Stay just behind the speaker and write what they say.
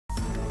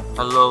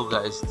Hello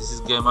guys, this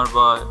is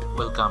gamerboy.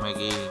 Welcome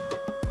again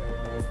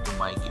to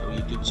my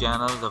YouTube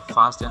channel, the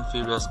Fast and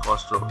Furious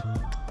Crossroads.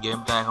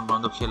 গেমটা এখন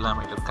পর্যন্ত খেললাম,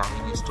 এটার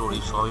কাহিনী স্টোরি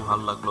সবই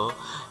ভালো লাগলো।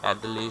 অ্যাট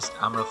দ্য লিস্ট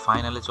আমরা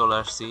ফাইনালে চলে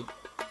আসছি।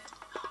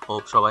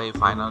 হোপ সবাই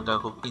ফাইনালটা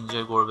খুব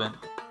এনজয় করবেন।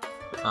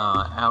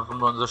 এখন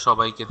পর্যন্ত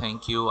সবাইকে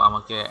থ্যাংক ইউ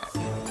আমাকে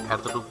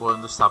এতটুকু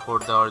পর্যন্ত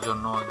সাপোর্ট দেওয়ার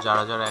জন্য।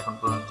 যারা যারা এখন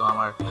পর্যন্ত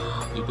আমার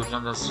ইউটিউব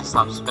চ্যানেল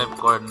সাবস্ক্রাইব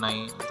করেন নাই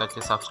তাকে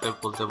সাবস্ক্রাইব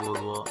করতে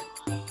বলবো।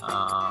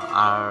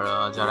 আর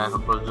যারা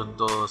এখন পর্যন্ত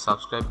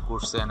সাবস্ক্রাইব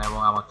করছেন এবং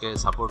আমাকে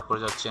সাপোর্ট করে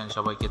যাচ্ছেন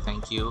সবাইকে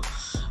thank you.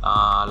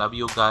 Love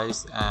you guys.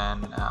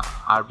 And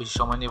আর বেশি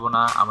সময় নেব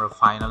না, আমরা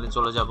ফাইনালে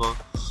চলে যাব।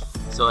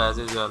 So as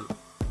usual,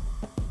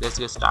 let's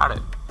get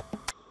started.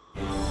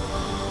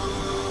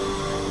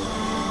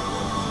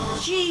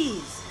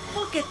 Jeez,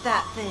 look at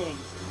that thing.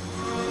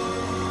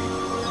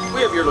 We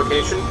have your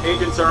location.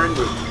 Agents are en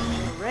route.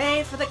 Hooray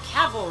for the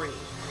cavalry.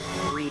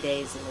 3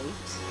 days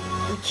late.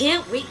 We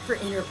can't wait for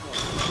Interpol.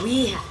 We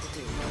have to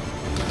do it.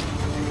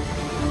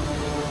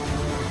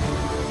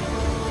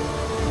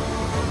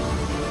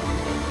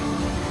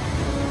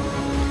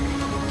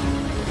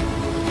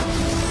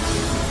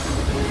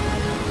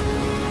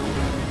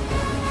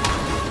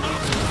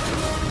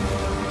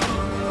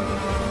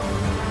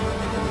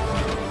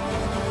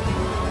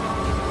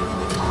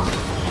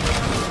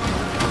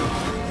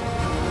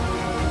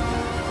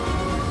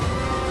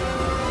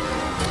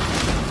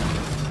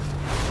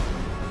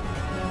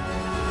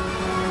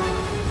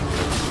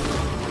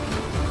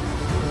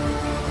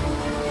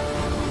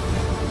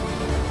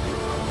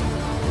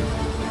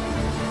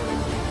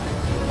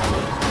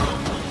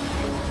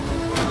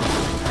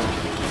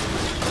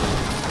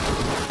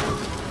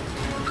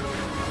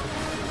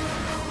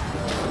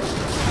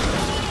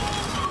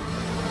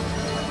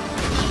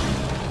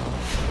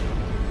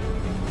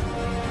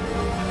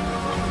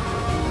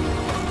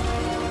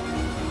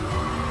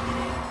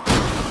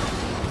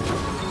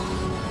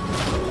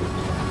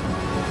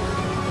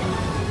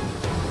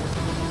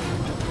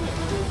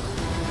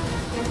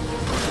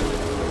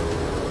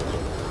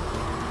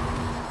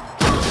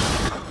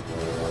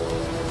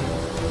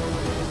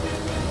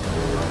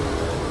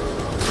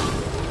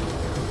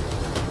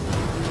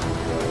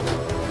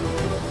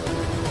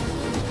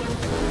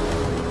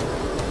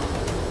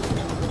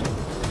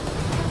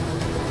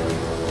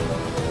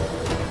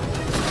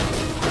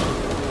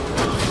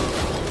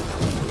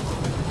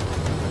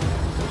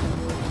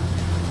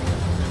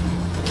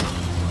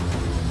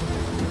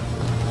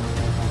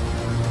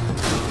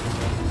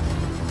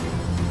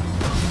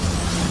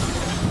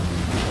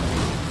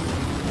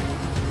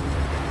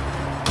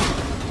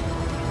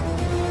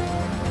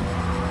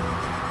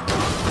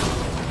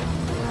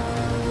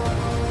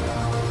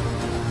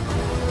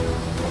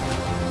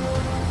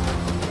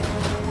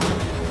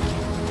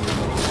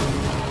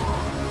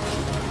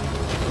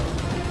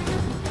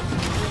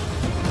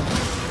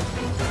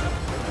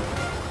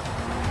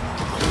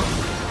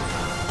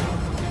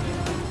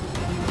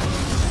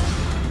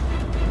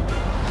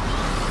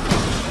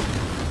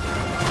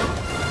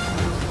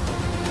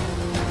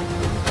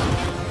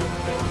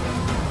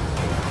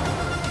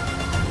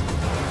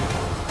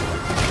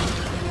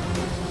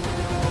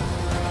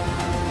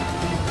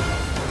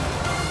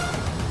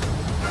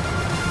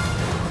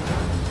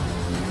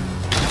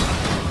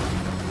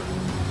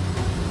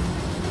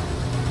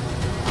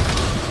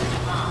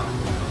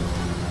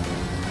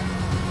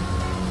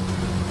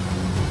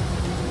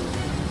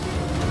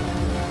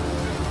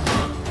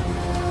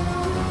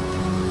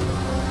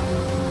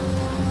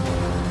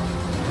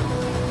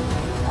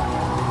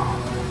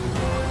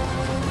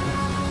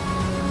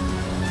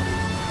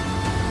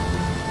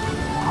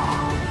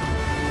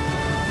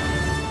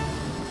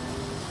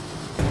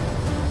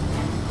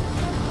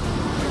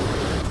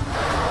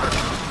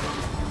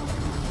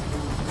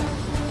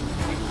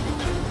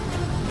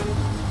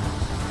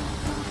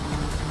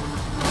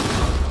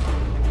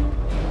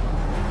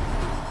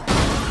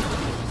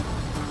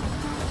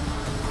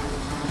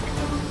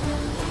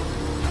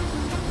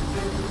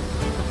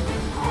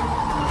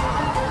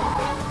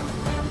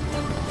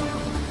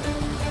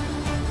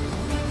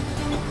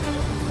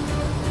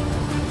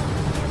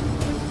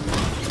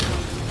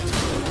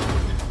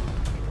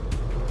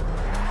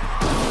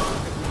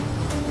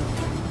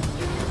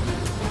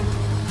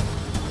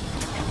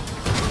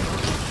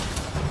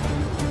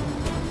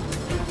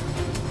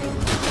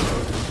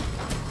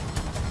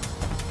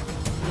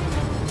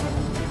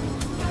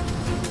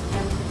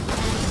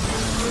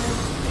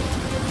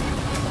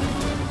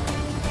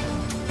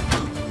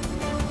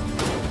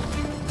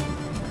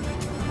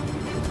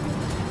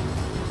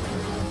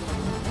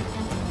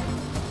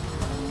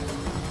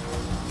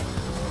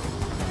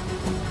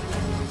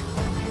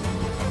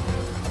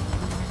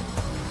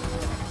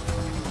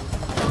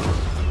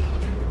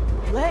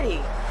 Letty,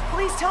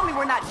 please tell me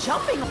we're not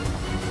jumping.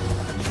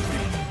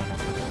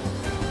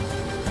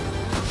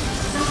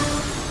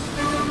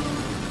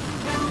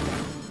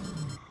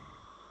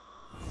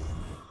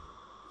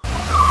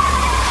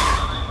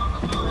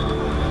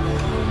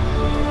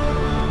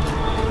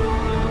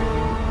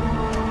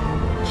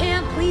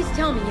 Cam, please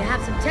tell me you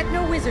have some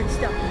techno wizard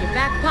stuff in your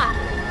back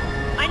pocket.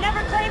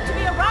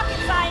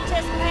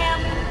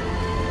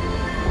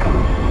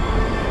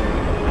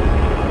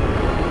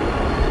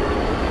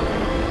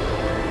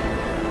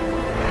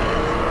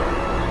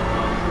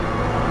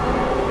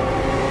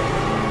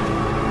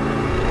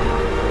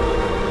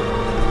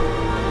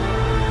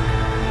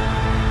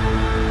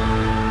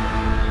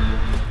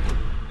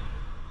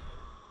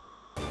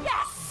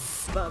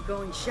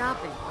 been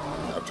shopping.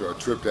 After our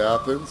trip to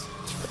Athens,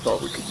 I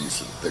thought we could use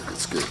some thicker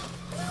skin.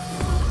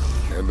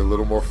 And a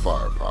little more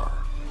firepower.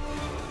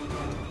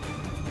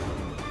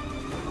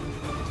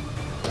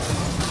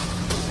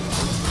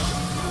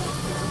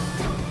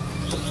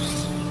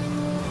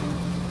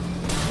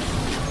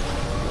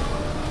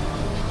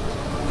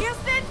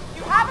 Houston,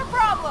 you have a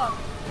problem!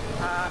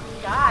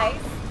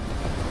 Guys?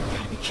 You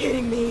gotta be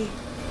kidding me.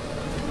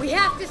 We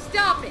have to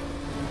stop it.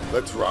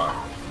 Let's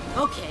ride.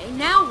 Okay,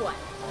 now what?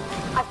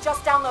 I've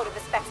just downloaded the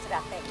specs to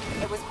that thing.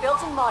 It was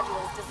built in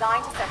modules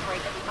designed to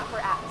separate in the upper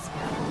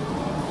atmosphere.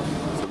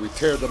 So we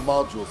tear the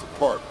modules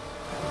apart,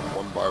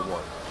 one by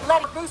one.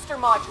 Let it booster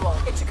module.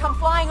 It should come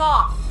flying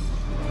off.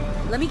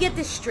 Let me get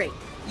this straight.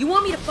 You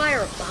want me to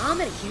fire a bomb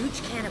at a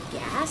huge can of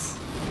gas?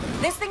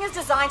 This thing is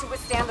designed to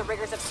withstand the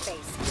rigors of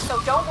space, so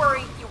don't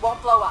worry, you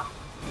won't blow up.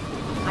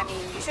 I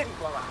mean, you shouldn't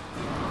blow up.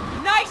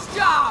 Nice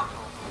job!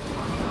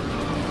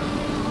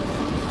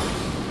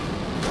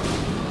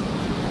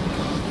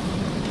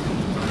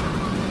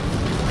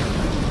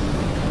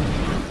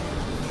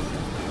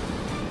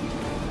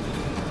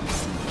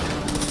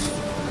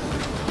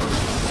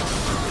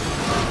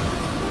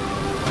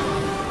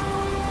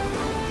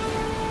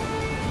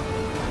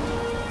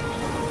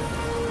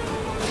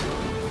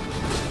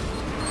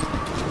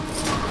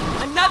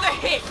 Another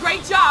hit!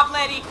 Great job,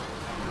 Letty!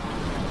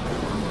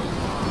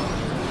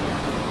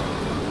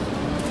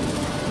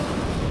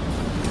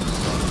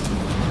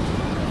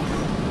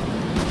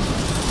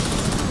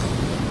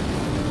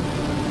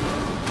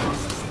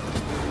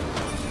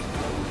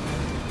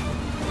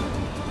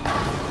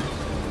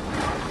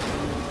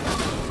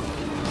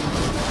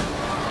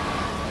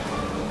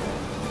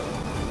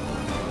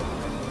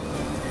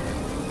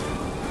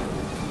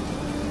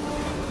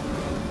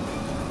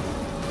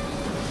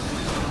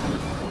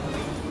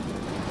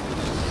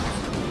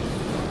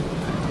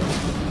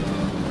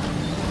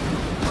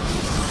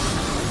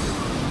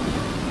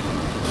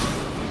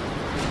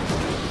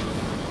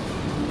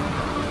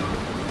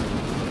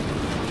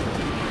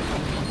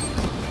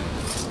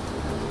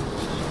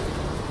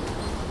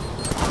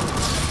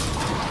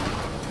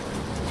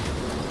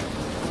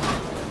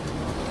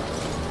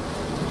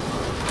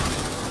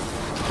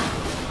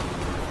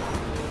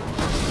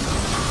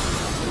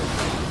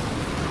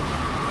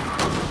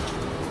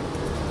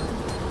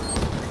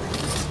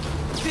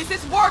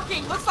 This is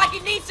working! Looks like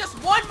it needs just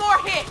one more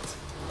hit!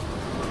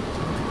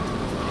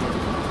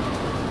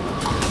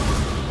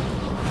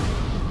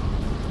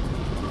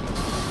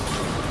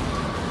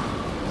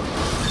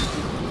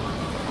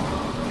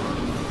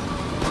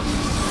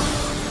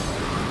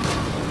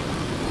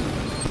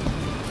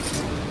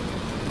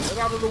 Get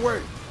out of the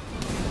way.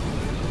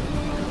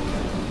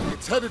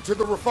 It's headed to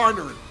the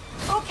refinery.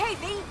 Okay,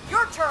 V,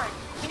 your turn.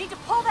 You need to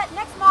pull that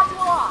next module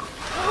off.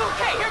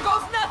 Okay, here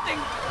goes nothing!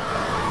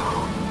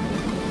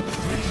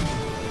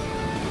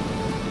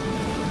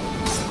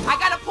 I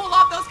gotta pull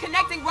off those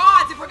connecting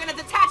rods if we're gonna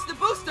detach the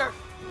booster!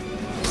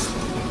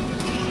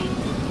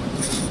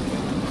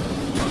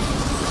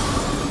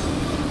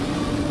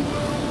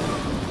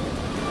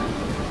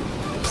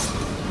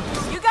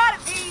 You got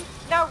it, V.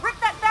 Now rip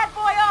that bad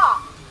boy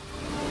off.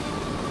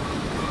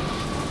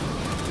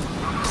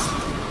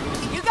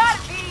 You got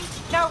it, V.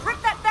 Now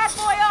rip that bad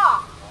boy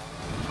off.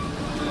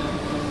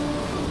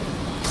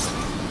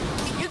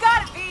 You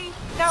got it, V.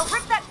 Now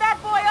rip that bad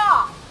boy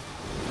off.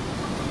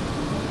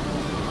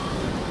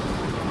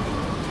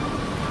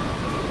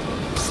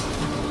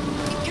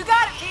 You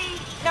got it, V.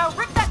 Now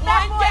rip that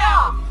bad One boy down.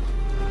 off.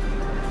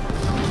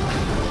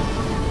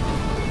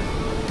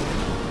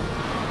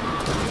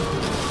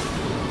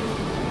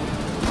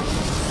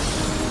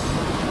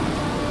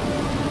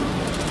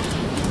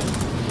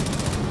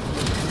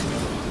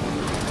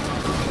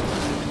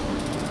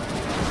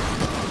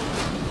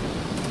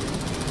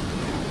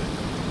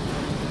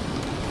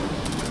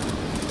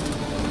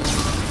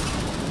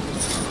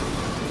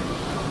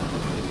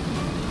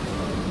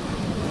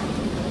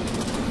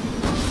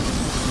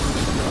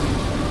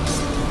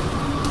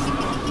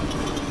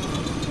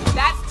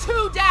 That's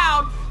 2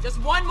 down!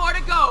 Just 1 more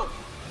to go!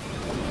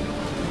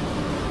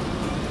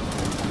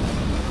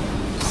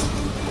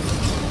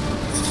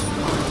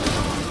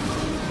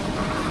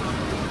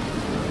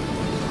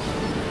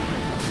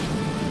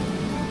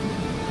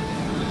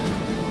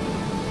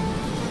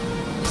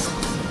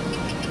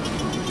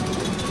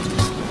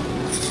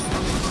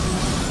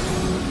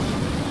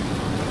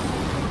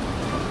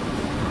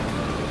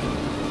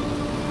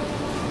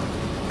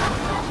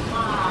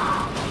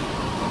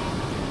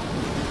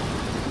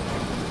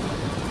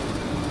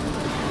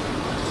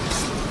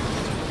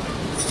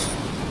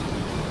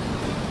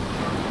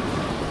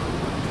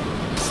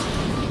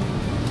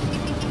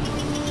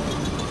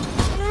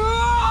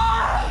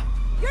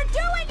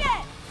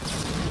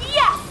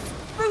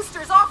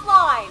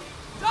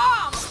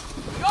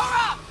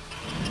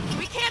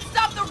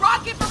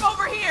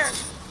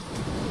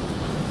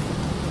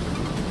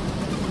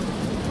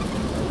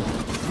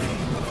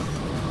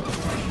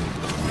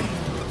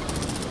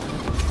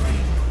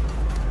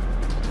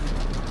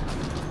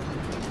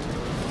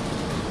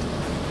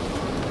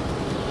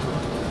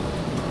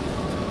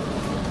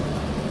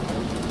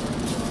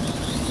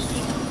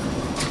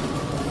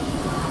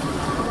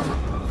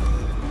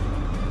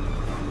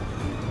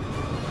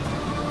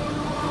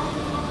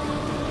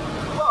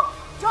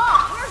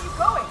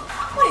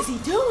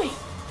 doing?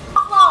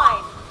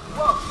 Fine.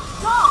 Whoa.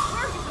 Dom,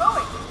 where are you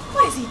going?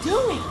 What is he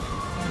doing?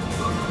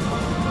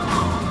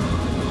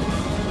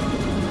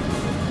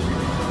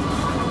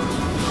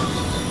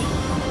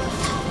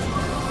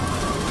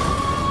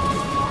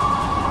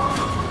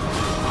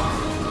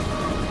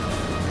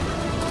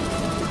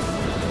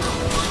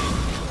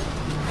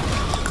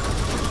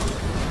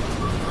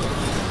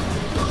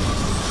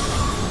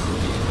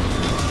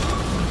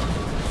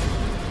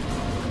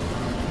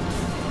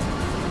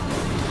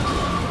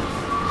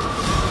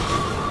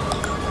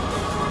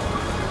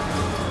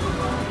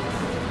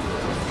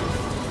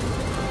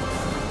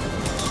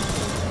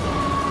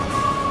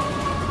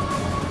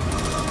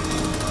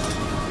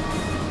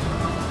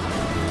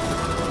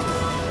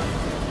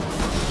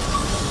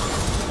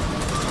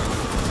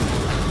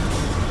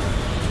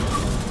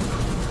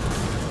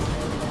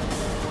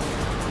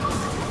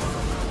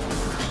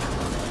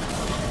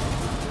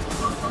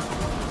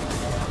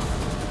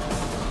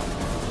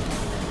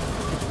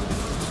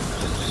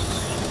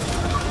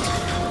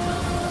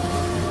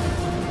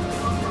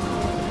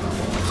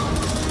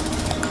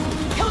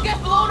 He'll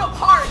get blown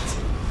apart!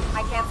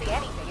 I can't see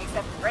anything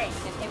except rain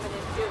and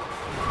imminent doom.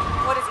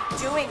 What is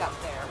he doing up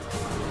there?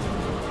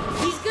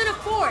 He's gonna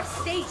force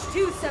stage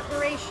 2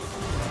 separation.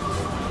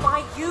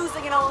 By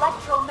using an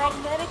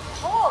electromagnetic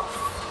pulse.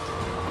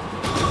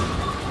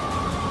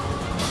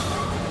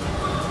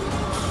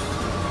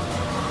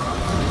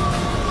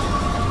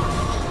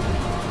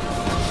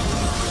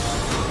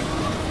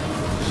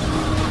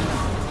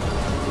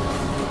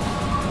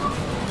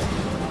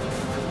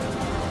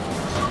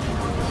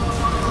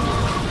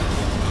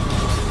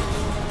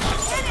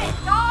 Hit it,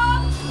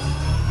 Dom!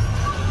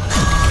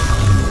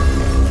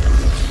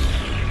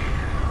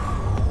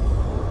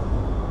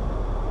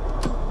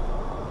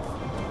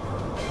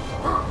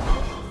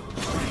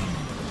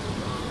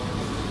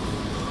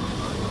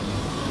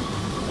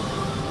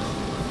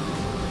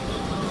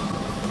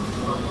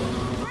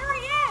 There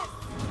he is!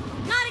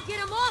 Gotta get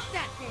him off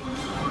that thing!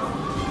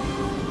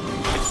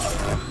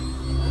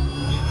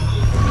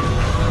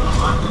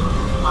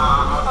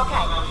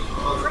 Okay,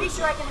 pretty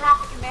sure I can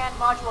hack the command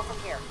module from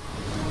here.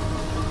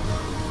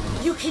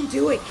 You can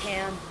do it,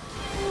 Cam.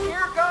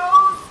 Here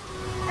goes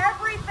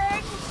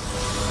everything!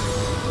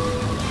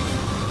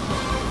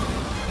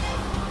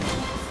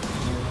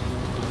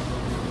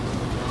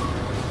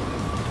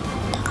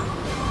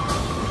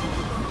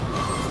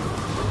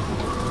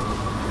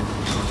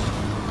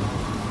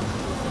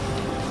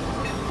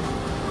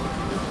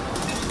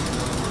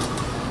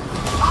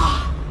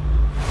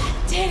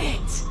 Did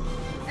it!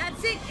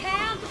 That's it,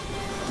 Cam!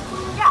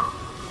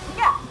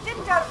 Yeah,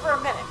 didn't doubt it for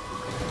a minute.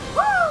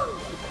 Woo!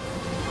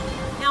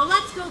 Now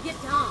let's go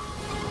get Dom.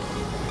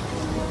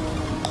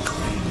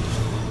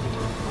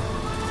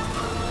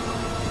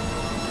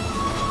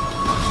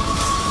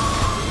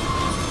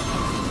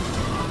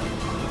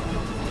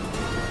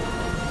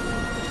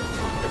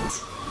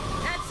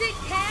 That's it,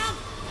 Cam!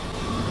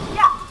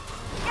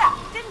 Yeah,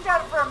 didn't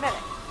doubt it for a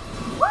minute.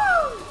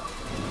 Woo!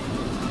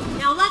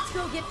 Now let's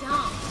go get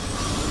Dom.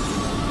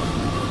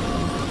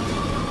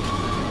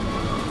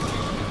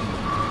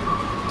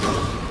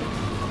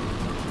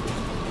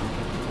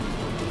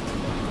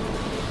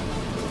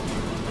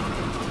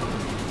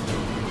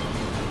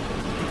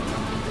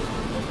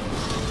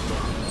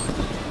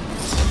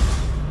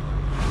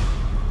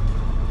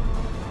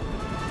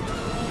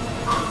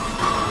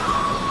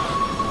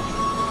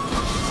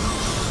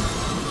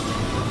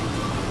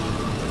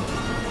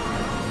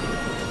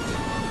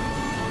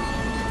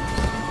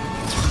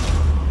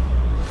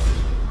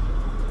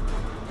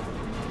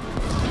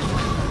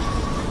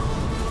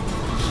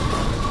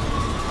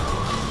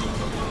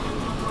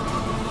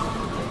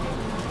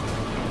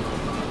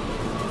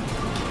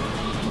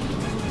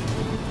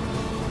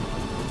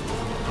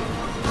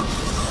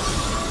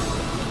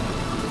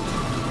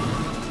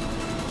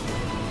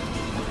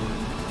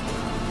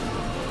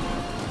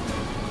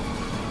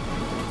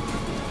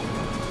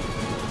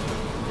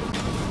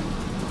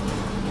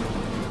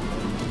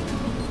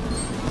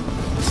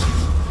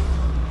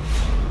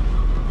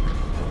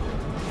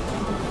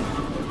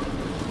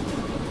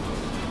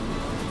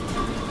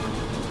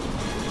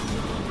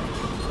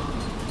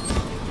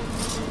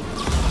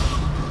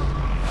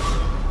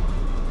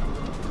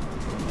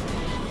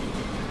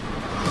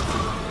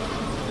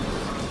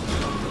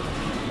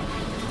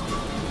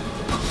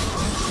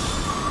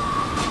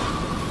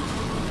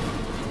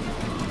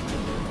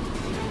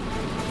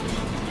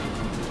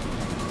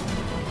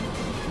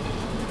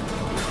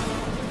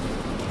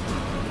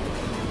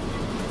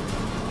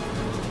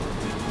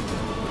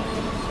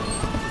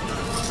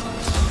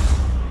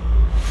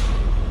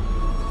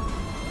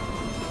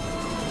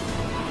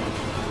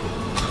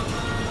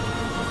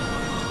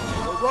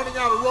 Running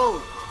out of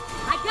road.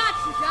 I got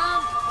you,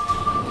 Dom.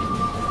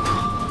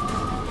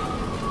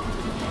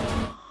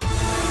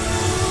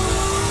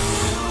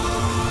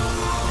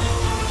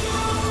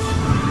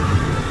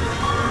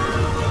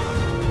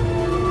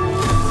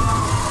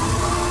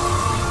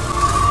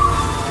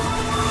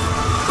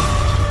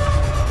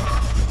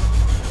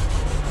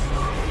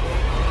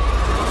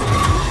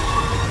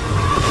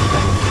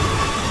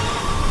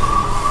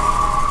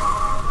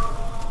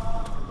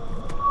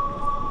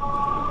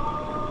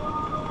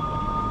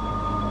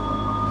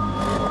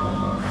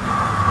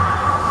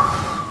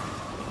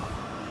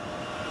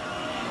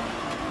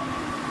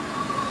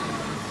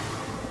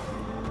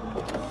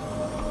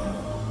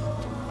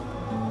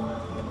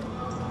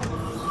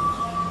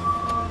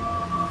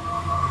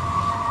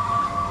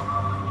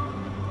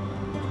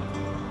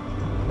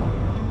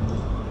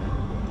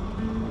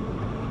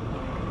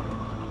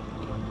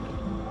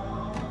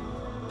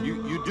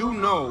 do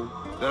know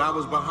that I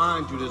was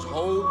behind you this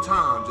whole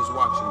time just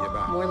watching your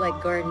back. More like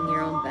guarding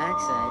your own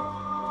backside.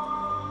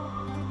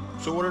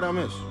 So what did I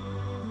miss?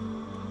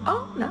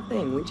 Oh,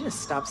 nothing. We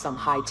just stopped some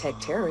high-tech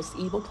terrorist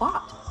evil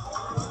plot.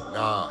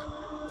 Nah,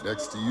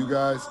 next to you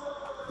guys,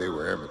 they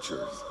were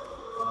amateurs.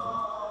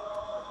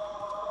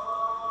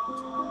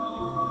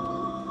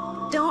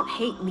 Don't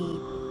hate me,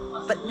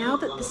 but now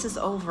that this is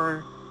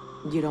over,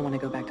 you don't want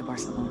to go back to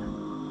Barcelona.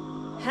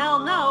 Hell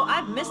no,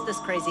 I've missed this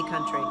crazy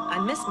country. I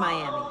miss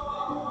Miami.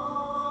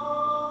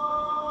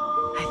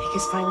 I think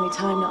it's finally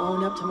time to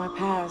own up to my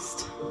past.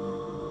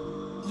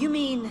 You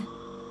mean...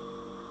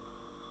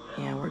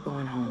 Yeah, we're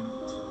going home.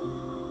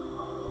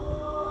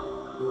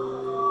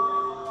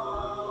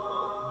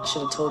 I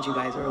should have told you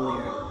guys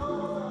earlier,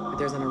 but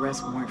there's an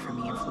arrest warrant for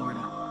me in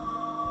Florida.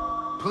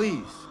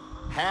 Please,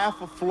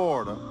 half of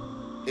Florida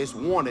is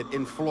wanted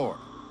in Florida.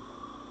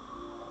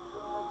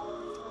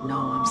 No,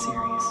 I'm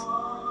serious.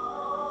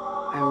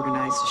 I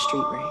organized a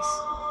street race,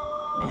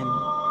 and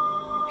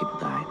people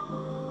died.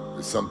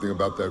 There's something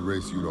about that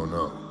race you don't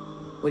know.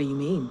 What do you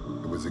mean?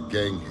 It was a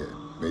gang hit,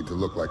 made to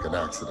look like an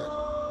accident.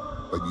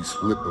 But you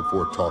split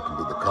before talking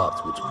to the cops,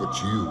 which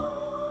puts you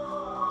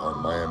on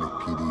Miami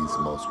PD's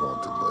most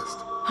wanted list.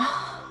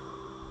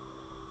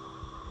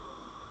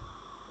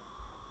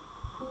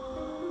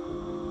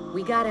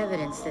 We got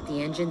evidence that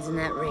the engines in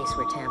that race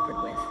were tampered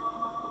with.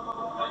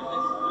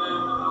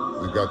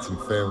 We've got some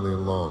family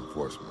in law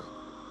enforcement.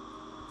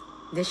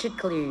 This should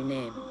clear your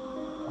name.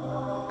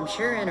 I'm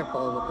sure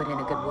Interpol will put in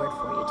a good word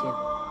for you, too.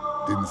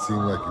 Didn't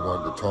seem like you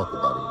wanted to talk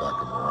about it back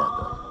in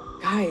Morocco.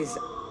 Guys,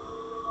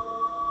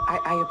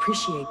 I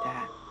appreciate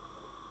that.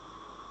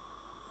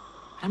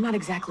 I'm not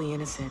exactly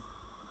innocent.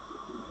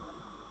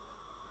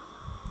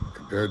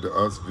 Compared to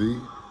us, V,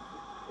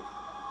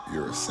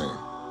 you're a saint.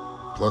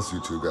 Plus, you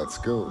two got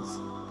skills.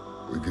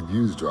 We could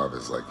use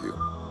drivers like you.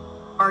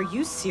 Are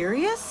you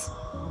serious?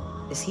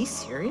 Is he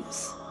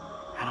serious?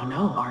 I don't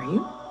know, are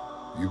you?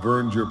 You've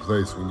earned your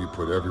place when you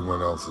put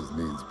everyone else's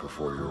needs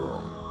before your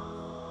own.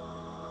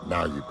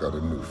 Now you've got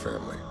a new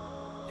family.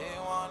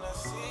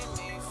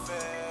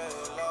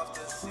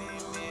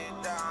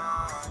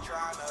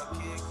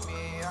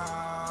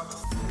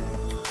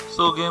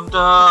 So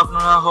গেমটা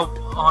আপনারা hope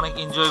অনেক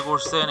enjoy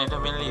করছেন। এটা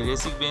mainly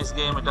racing base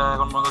game. এটা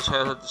এখন পর্যন্ত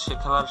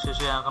খেলার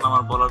শেষে এখন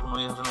আমার বলার কোনো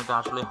ইয়ে হচ্ছে না, এটা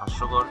আসলে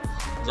হাস্যকর।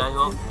 যাই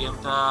হোক,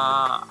 গেমটা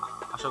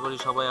আশা করি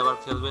সবাই আবার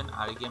খেলবেন।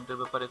 আর এই গেমটার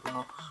ব্যাপারে কোনো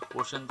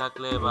কোশ্চেন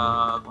থাকলে বা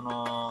কোনো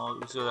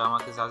কিছু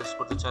আমাকে সাজেস্ট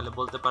করতে চাইলে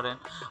বলতে পারেন।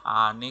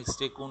 আর নেক্সট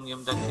ডে কোন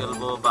গেমটা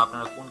খেলবো বা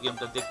আপনারা কোন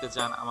গেমটা দেখতে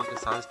চান আমাকে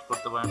সাজেস্ট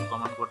করতে পারেন,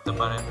 কমেন্ট করতে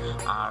পারেন।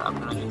 আর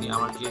আপনারা যদি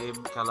আমার গেম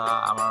খেলা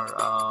আমার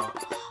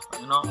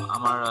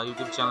আমার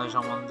ইউটিউব চ্যানেল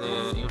সম্বন্ধে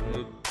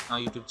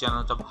ইউটিউব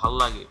চ্যানেলটা ভালো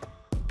লাগে,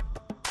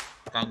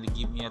 kindly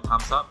give me a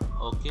Thums up.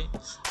 Okay,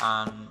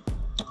 and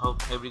hope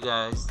every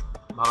guys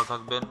ভালো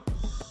থাকবেন।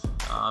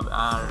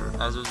 আর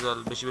অ্যাজ ইউজুয়াল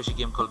বেশি বেশি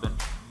গেম খেলবেন।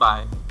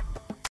 বাই।